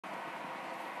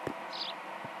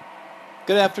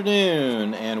Good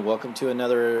afternoon, and welcome to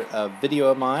another video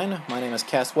of mine. My name is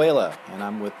Caswela, and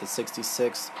I'm with the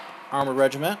 66th Armored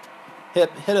Regiment.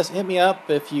 Hit me up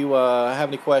if you have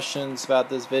any questions about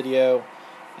this video.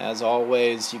 As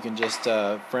always, you can just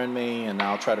friend me, and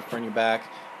I'll try to friend you back.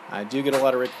 I do get a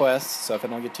lot of requests, so if I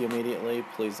don't get to you immediately,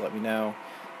 please let me know.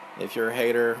 If you're a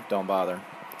hater, don't bother.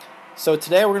 So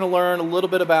today we're going to learn a little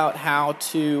bit about how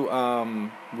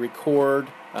to record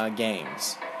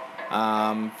games.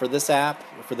 For this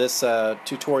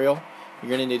tutorial, you're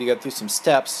going to need to go through some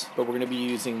steps, but we're going to be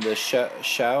using the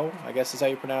Shou, I guess is how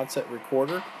you pronounce it,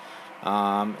 recorder.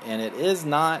 And it is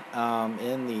not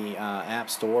in the App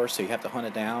Store, so you have to hunt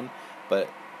it down. But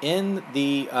in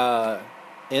the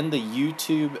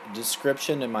YouTube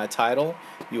description in my title,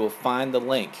 you will find the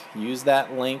link. Use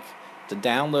that link to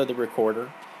download the recorder,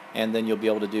 and then you'll be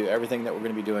able to do everything that we're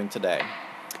going to be doing today.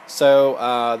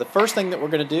 So the first thing that we're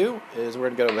going to do is we're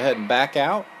going to go ahead and back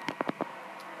out,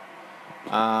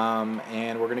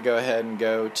 and we're going to go ahead and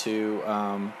go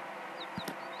to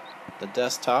the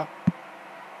desktop.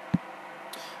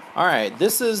 Alright,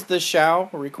 this is the Shou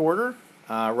recorder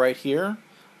right here.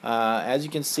 As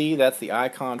you can see, that's the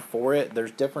icon for it.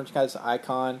 There's different kinds of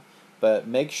icon, but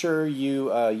make sure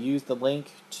you use the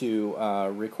link to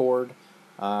record.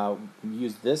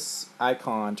 Use this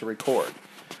icon to record.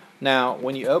 Now,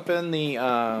 when you open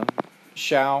the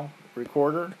Shou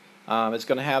recorder, it's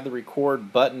going to have the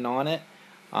record button on it.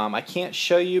 I can't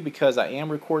show you because I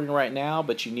am recording right now,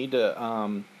 but you need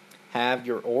to have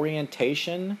your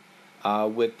orientation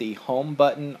with the home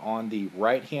button on the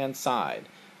right-hand side.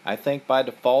 I think by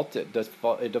default it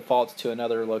defaults to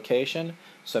another location,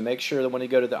 so make sure that when you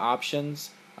go to the options,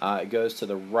 it goes to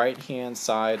the right-hand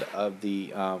side of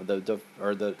the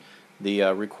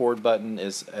record button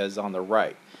is on the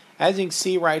right. As you can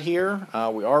see right here,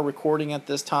 we are recording at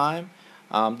this time.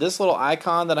 This little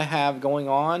icon that I have going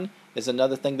on is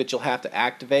another thing that you'll have to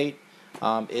activate.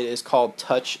 It is called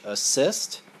Touch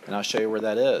Assist, and I'll show you where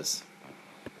that is.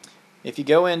 If you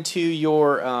go into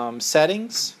your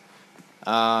settings,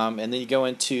 and then you go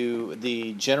into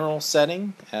the general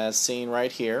setting as seen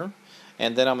right here,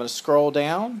 and then I'm going to scroll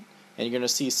down, and you're going to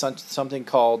see something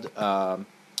called,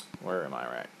 where am I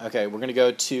right? Okay, we're going to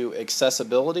go to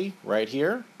accessibility right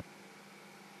here.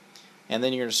 And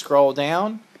then you're going to scroll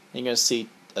down, and you're going to see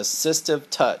assistive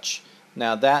touch.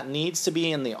 Now that needs to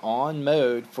be in the on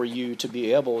mode for you to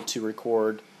be able to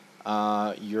record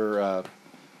your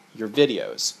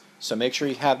videos. So make sure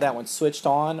you have that one switched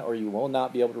on, or you will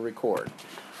not be able to record.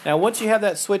 Now once you have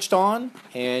that switched on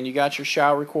and you got your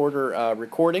Shou recorder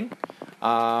recording,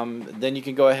 then you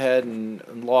can go ahead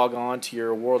and log on to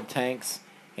your World of Tanks,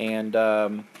 and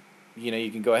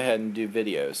you can go ahead and do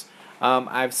videos.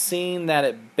 I've seen that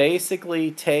it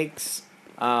basically takes,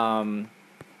 it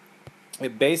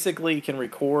basically can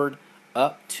record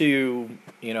up to,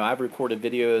 I've recorded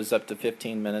videos up to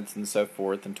 15 minutes and so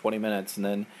forth, and 20 minutes, and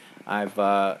then I've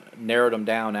narrowed them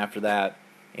down after that,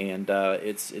 and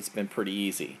it's been pretty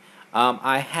easy.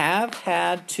 I have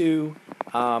had to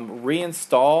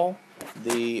reinstall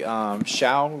the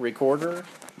Shou recorder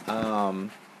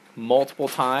multiple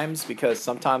times because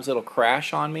sometimes it'll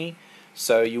crash on me.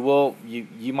 So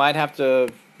you might have to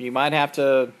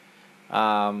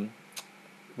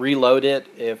reload it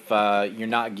if you're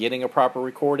not getting a proper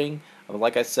recording.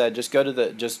 Like I said, just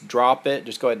drop it.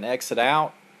 Just go ahead and exit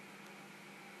out,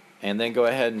 and then go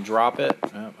ahead and drop it.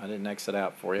 Oh, I didn't exit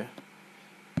out for you,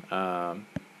 but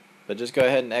just go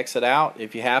ahead and exit out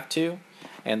if you have to,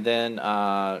 and then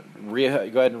go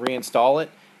ahead and reinstall it,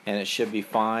 and it should be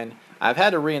fine. I've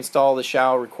had to reinstall the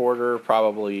Shou recorder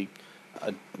probably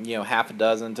half a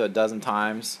dozen to a dozen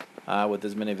times with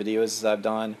as many videos as I've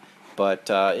done, but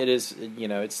it is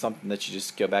it's something that you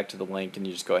just go back to the link and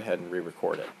you just go ahead and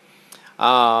re-record it.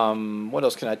 What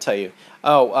else can I tell you?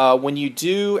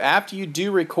 After you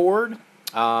do record,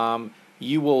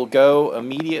 you will go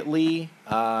immediately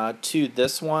to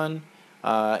this one,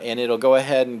 and it'll go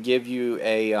ahead and give you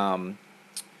a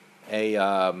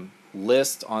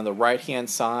list on the right hand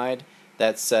side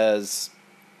that says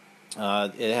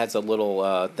it has a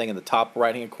little thing in the top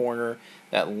right hand corner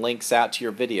that links out to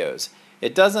your videos.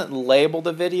 It doesn't label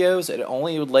the videos, it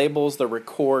only labels the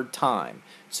record time.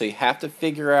 So you have to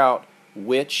figure out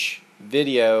which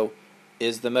video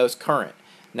is the most current.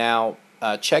 Now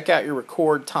check out your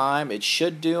record time. It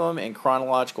should do them in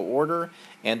chronological order,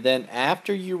 and then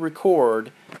after you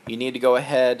record, you need to go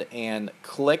ahead and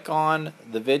click on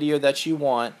the video that you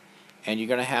want, and you're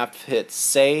going to have to hit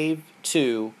save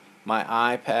to my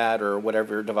iPad or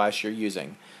whatever device you're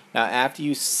using. Now after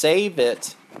you save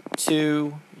it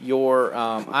to your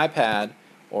iPad,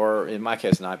 or in my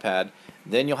case an iPad,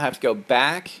 then you'll have to go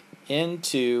back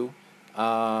into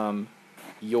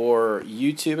your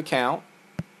YouTube account.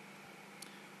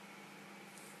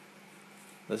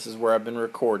 This is where I've been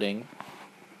recording.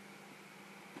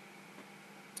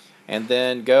 And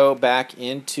then go back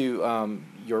into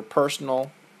your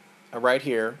personal, right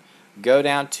here. Go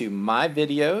down to My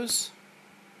Videos.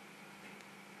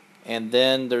 And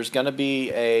then there's going to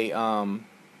be a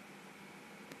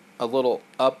little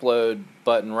upload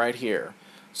button right here.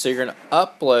 So you're going to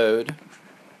upload.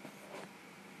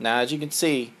 Now, as you can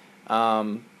see,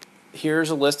 here's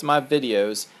a list of my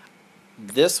videos.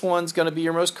 This one's going to be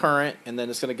your most current, and then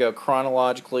it's going to go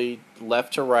chronologically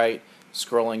left to right,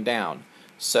 scrolling down.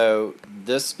 So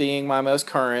this being my most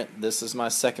current, this is my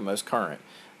second most current.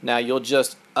 Now you'll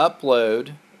just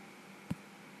upload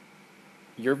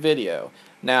your video.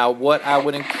 Now what I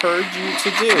would encourage you to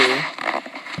do,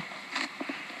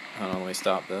 hold on, let me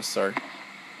stop this, sorry.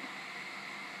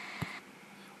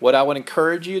 What I would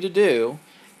encourage you to do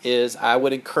is I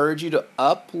would encourage you to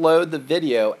upload the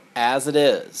video as it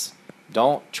is.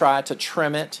 Don't try to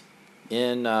trim it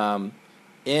in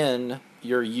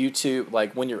your YouTube.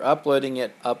 Like when you're uploading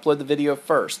it, upload the video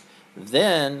first.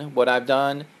 Then what I've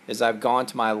done is I've gone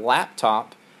to my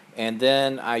laptop and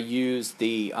then I use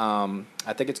the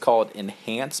I think it's called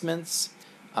enhancements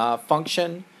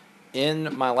function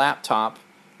in my laptop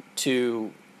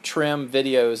to trim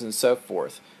videos and so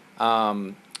forth.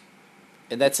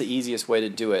 And that's the easiest way to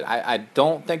do it. I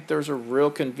don't think there's a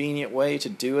real convenient way to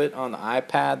do it on the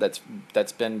iPad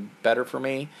that's been better for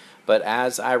me. But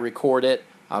as I record it,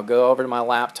 I'll go over to my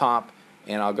laptop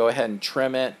and I'll go ahead and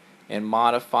trim it and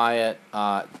modify it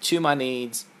to my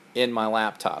needs in my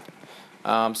laptop.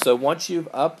 So once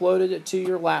you've uploaded it to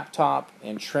your laptop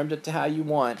and trimmed it to how you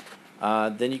want,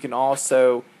 then you can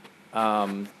also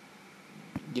you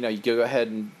can go ahead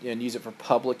and use it for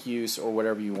public use or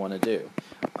whatever you want to do.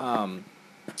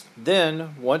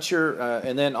 Then once you're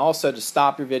and then also to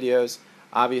stop your videos,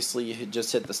 obviously you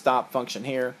just hit the stop function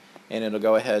here and it'll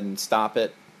go ahead and stop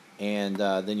it, and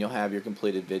then you'll have your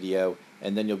completed video,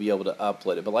 and then you'll be able to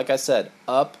upload it. But like I said,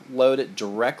 upload it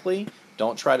directly.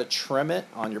 Don't try to trim it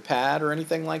on your pad or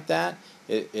anything like that.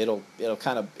 It'll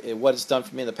kind of what it's done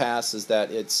for me in the past is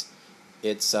that it's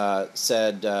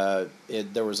said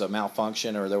there was a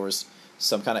malfunction or there was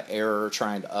some kind of error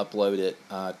trying to upload it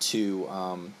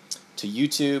to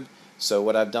YouTube. So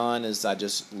what I've done is I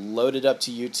just load it up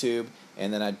to YouTube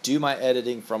and then I do my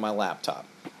editing from my laptop.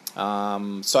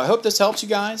 So I hope this helps you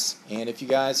guys, and if you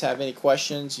guys have any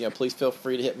questions, please feel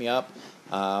free to hit me up.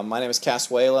 My name is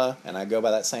Casuela, and I go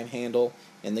by that same handle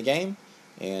in the game.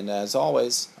 And as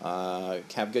always,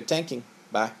 have good tanking.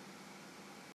 Bye.